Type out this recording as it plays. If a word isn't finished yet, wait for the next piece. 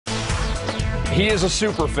He is a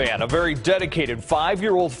super fan. A very dedicated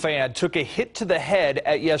 5-year-old fan took a hit to the head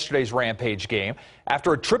at yesterday's Rampage game.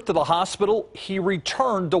 After a trip to the hospital, he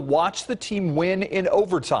returned to watch the team win in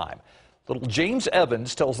overtime. Little James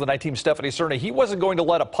Evans tells the night team's Stephanie Cerna he wasn't going to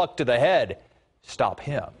let a puck to the head stop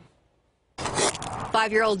him.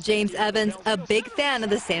 5-year-old James Evans, a big fan of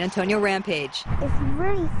the San Antonio Rampage. It's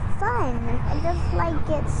really fun. I just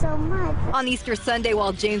like it so much. On Easter Sunday,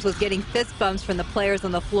 while James was getting fist bumps from the players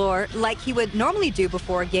on the floor, like he would normally do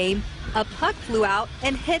before a game, a puck flew out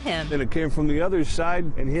and hit him. Then it came from the other side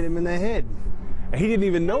and hit him in the head. And he didn't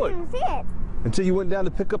even know it. I didn't see it. Until you went down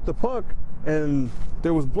to pick up the puck and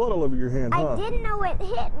there was blood all over your hand, huh? I didn't know it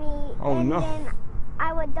hit me. Oh, and no. Then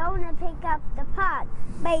I went down to pick up the puck,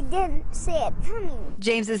 but I didn't see it coming.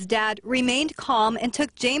 James's dad remained calm and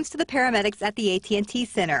took James to the paramedics at the AT&T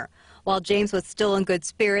Center. While James was still in good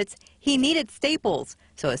spirits, he needed staples,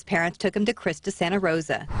 so his parents took him to Krista Santa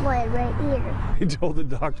Rosa. What, right here? He told the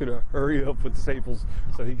doctor to hurry up with staples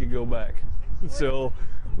so he could go back. So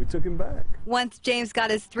we took him back. Once James got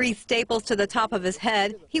his 3 staples to the top of his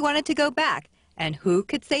head, he wanted to go back. And who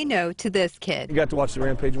could say no to this kid? You got to watch the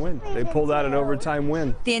Rampage win. They pulled out an overtime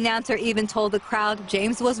win. The announcer even told the crowd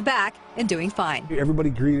James was back and doing fine. Everybody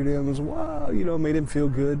greeted him as, wow, made him feel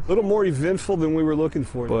good. A little more eventful than we were looking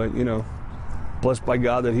for. But, blessed by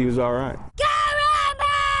God that he was all right.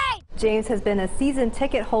 James has been a season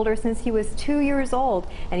ticket holder since he was 2 years old,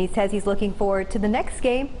 and he says he's looking forward to the next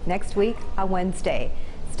game next week on Wednesday.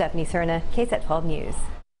 Stephanie Cerna, KSAT 12 News.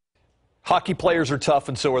 Hockey players are tough,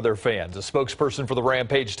 and so are their fans. A spokesperson for the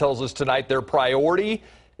Rampage tells us tonight their priority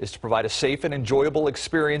is to provide a safe and enjoyable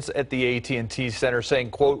experience at the AT&T Center,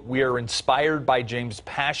 saying, quote, "We are inspired by James'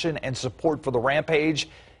 passion and support for the Rampage,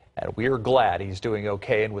 and we are glad he's doing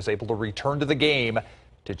okay and was able to return to the game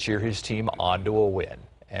to cheer his team on to a win,"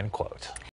 end quote.